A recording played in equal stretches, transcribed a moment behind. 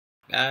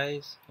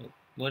Guys,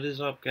 what is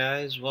up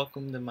guys?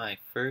 Welcome to my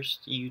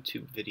first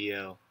YouTube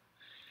video.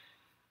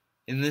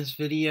 In this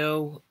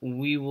video,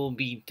 we will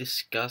be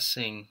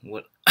discussing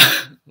what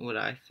what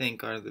I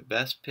think are the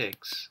best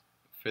picks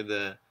for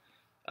the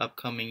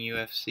upcoming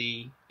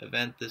UFC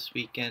event this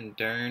weekend,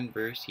 Dern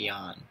vs.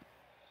 Jan.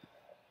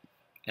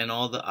 And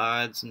all the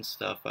odds and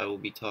stuff I will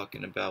be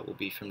talking about will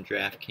be from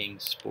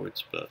DraftKings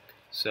Sportsbook.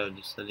 So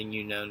just letting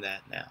you know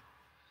that now.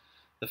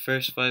 The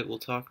first fight we'll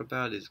talk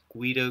about is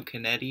Guido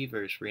Canetti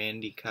versus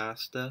Randy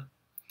Costa.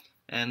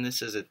 And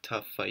this is a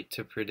tough fight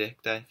to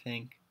predict, I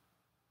think.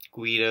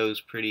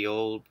 Guido's pretty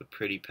old, but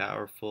pretty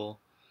powerful.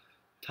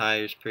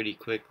 Tires pretty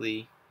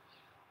quickly.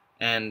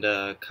 And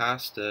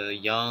Costa,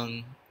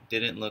 young,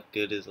 didn't look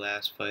good his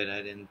last fight,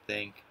 I didn't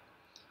think.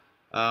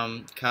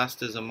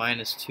 Costa's a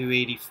minus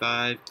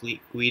 285.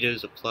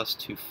 Guido's a plus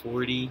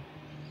 240.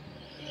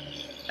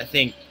 I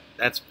think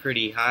that's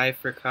pretty high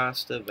for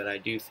Costa, but I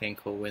do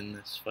think he'll win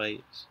this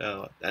fight,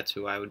 so that's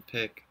who I would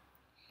pick.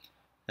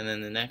 And then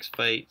the next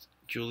fight,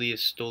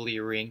 Julius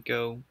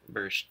Stoliarenko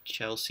versus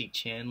Chelsea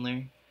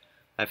Chandler.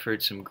 I've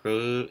heard some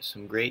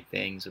great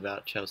things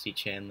about Chelsea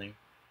Chandler,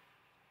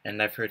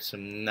 and I've heard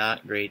some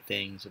not great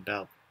things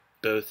about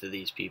both of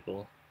these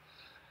people.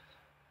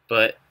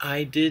 But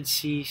I did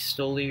see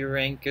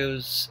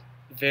Stoliarenko's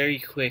very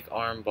quick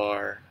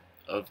armbar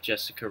of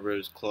Jessica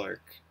Rose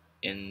Clark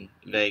in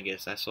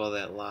Vegas. I saw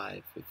that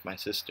live with my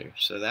sister,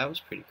 so that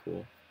was pretty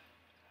cool.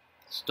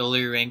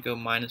 Stoliarenko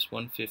minus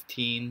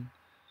 115,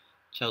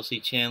 Chelsea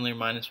Chandler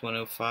minus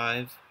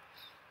 105.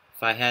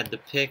 If I had to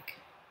pick,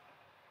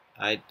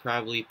 I'd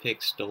probably pick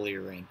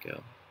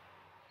Stoliarenko.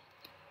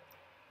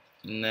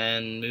 And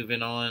then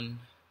moving on,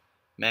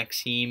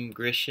 Maxime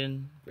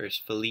Grishin versus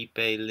Felipe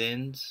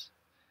Lins.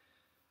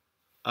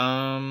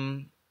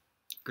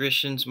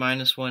 Grishin's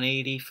minus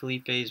 180,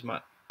 Felipe's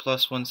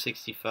plus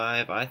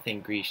 165. I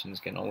think Grishin's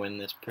going to win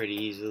this pretty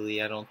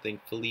easily. I don't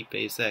think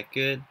Felipe's that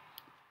good.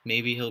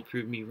 Maybe he'll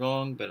prove me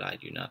wrong, but I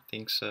do not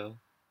think so.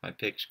 My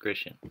pick's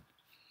Grishin.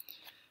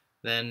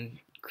 Then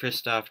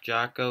Christoph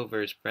Jocko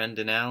versus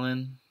Brendan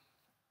Allen.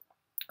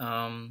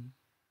 I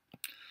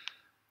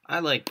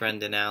like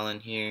Brendan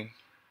Allen here.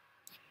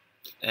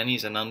 And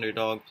he's an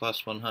underdog,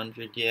 plus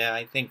 100. Yeah,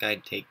 I think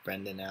I'd take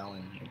Brendan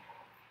Allen here.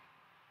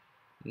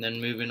 And then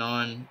moving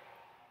on,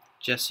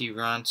 Jesse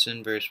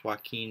Ronson versus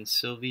Joaquim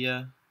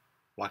Silva.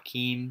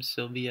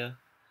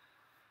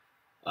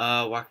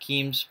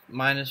 Joaquim's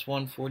minus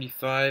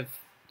 145.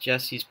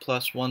 Jesse's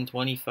plus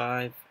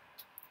 125.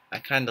 I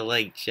kind of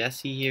like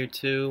Jesse here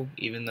too,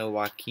 even though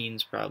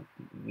Joaquin's probably,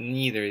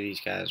 neither of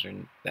these guys are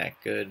that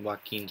good.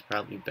 Joaquin's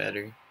probably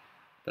better,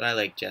 but I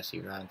like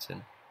Jesse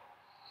Ronson.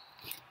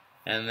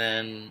 And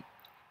then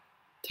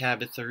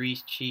Tabitha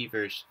Ricci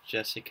versus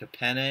Jessica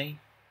Penne.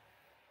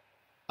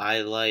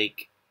 I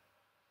like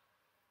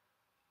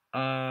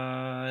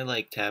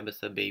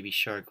Tabitha Baby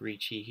Shark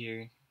Ricci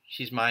here.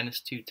 She's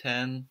minus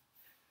 210.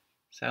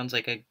 Sounds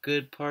like a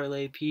good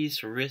parlay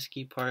piece, a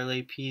risky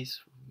parlay piece.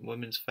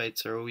 Women's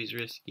fights are always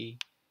risky,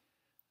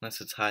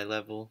 unless it's high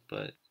level,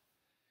 but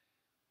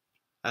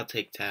I'll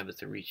take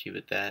Tabitha Ricci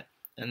with that.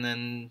 And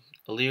then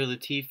Ilir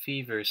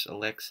Latifi versus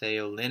Alexei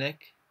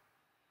Oleinik.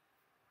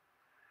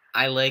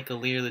 I like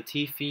Ilir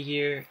Latifi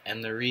here,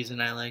 and the reason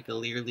I like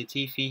Ilir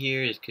Latifi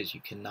here is because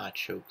you cannot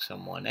choke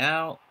someone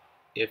out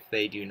if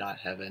they do not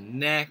have a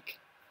neck,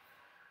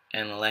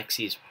 and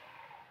Alexei's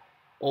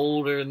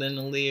older than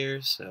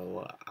Ilir,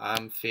 so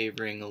I'm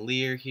favoring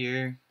Ilir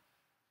here.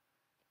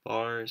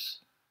 Bars.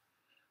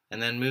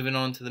 And then moving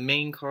on to the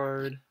main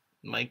card,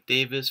 Mike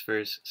Davis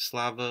versus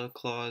Slava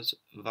Klaus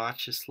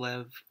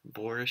Vyacheslav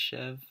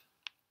Borishev.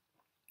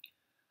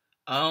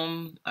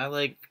 I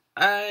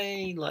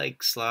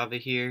like Slava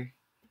here,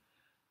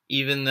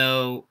 even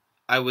though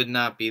I would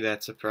not be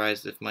that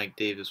surprised if Mike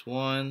Davis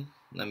won.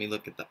 Let me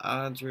look at the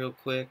odds real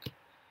quick.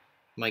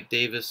 Mike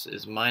Davis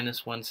is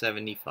minus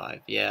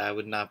 175. Yeah, I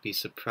would not be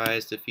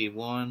surprised if he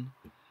won,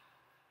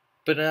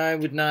 but I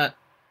would not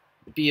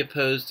be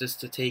opposed as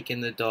to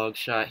taking the dog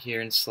shot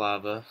here in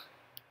Slava,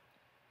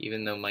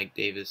 even though Mike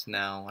Davis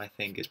now I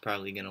think is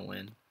probably going to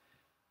win.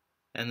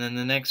 And then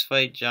the next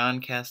fight, John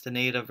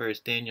Castaneda versus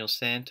Daniel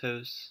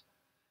Santos.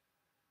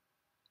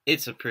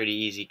 It's a pretty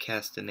easy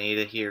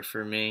Castaneda here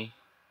for me,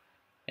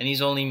 and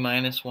he's only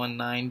minus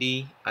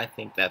 190. I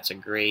think that's a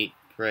great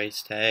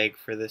price tag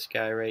for this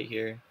guy right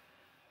here.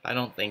 I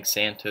don't think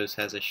Santos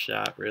has a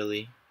shot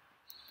really.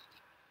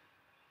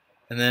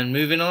 And then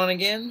moving on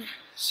again,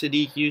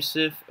 Sadiq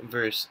Youssef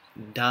versus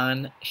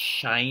Don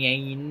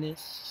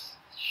Shines.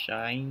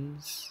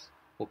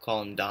 We'll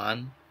call him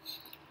Don.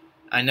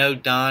 I know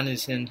Don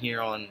is in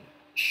here on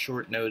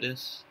short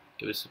notice.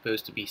 It was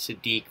supposed to be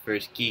Sadiq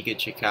versus Giga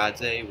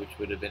Chikadze, which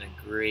would have been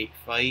a great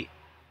fight.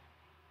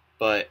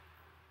 But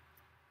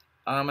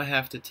I'm going to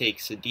have to take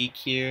Sadiq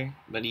here,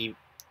 but he's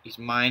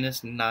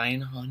minus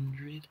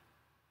 900.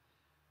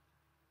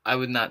 I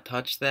would not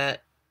touch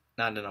that.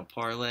 Not in a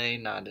parlay,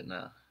 not in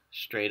a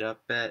straight up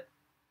bet.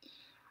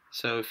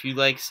 So if you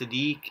like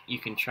Sadiq, you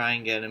can try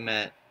and get him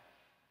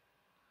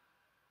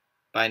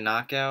by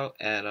knockout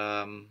at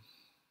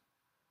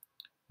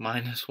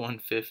minus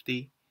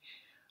 150.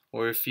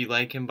 Or if you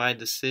like him by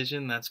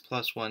decision, that's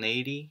plus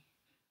 180.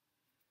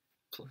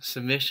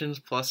 Submissions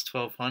plus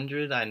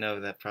 1200. I know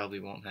that probably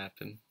won't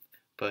happen.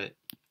 But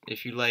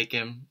if you like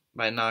him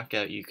by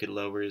knockout, you could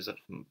lower his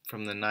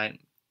from the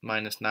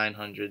minus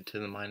 900 to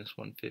the minus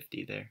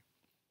 150 there.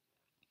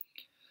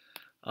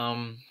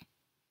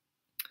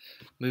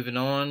 Moving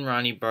on,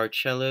 Ronnie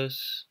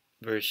Barcelos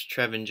versus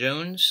Trevin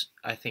Jones.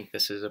 I think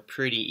this is a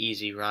pretty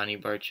easy Ronnie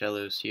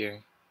Barcelos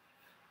here.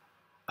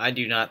 I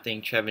do not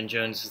think Trevin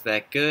Jones is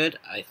that good.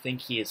 I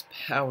think he is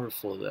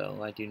powerful,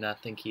 though. I do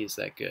not think he is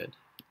that good.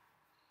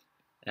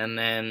 And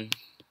then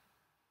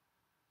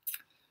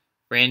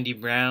Randy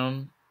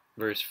Brown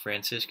versus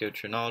Francisco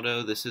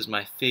Trinaldo. This is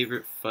my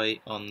favorite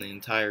fight on the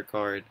entire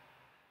card.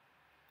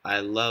 I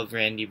love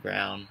Randy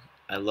Brown.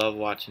 I love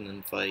watching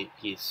him fight.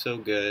 He is so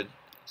good,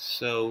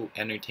 so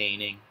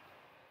entertaining.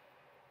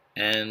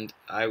 And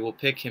I will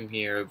pick him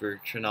here over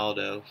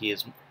Trinaldo. He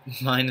is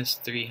minus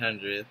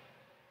 300,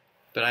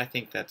 but I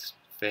think that's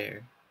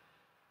fair.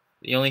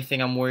 The only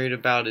thing I'm worried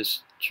about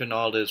is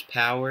Trinaldo's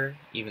power.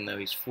 Even though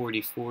he's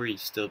 44,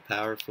 he's still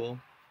powerful.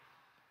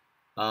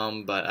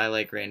 But I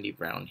like Randy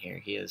Brown here.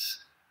 He's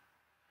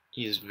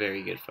a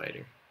very good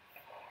fighter.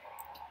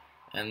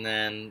 And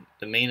then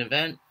the main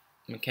event,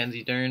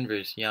 Mackenzie Dern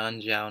versus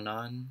Yan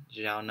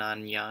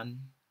Xiaonan Yan.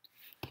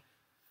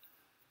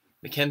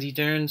 Mackenzie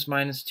Dern's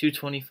minus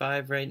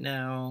 225 right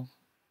now.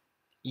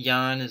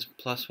 Yan is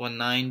plus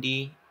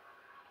 190.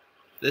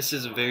 This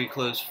is a very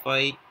close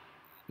fight.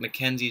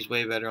 Mackenzie's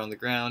way better on the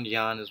ground.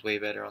 Yan is way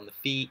better on the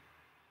feet.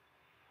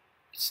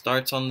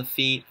 Starts on the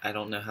feet. I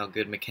don't know how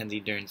good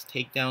Mackenzie Dern's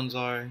takedowns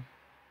are.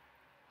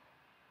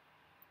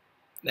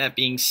 That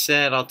being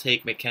said, I'll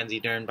take Mackenzie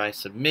Dern by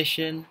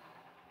submission.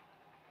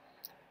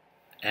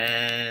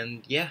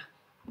 And yeah,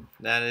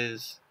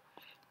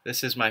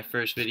 this is my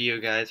first video,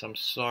 guys. I'm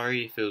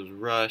sorry if it was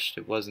rushed.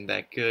 It wasn't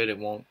that good.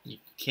 You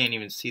can't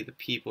even see the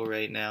people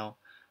right now.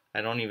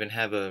 I don't even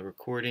have a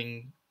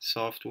recording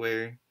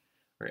software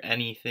or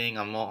anything.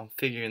 I'm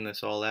figuring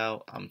this all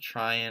out. I'm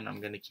trying. I'm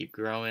gonna keep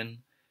growing,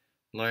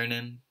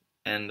 learning,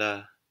 and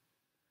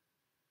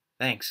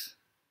thanks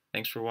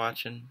for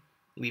watching.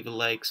 Leave a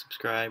like,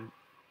 subscribe.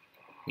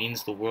 It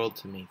means the world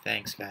to me.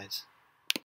 Thanks, guys.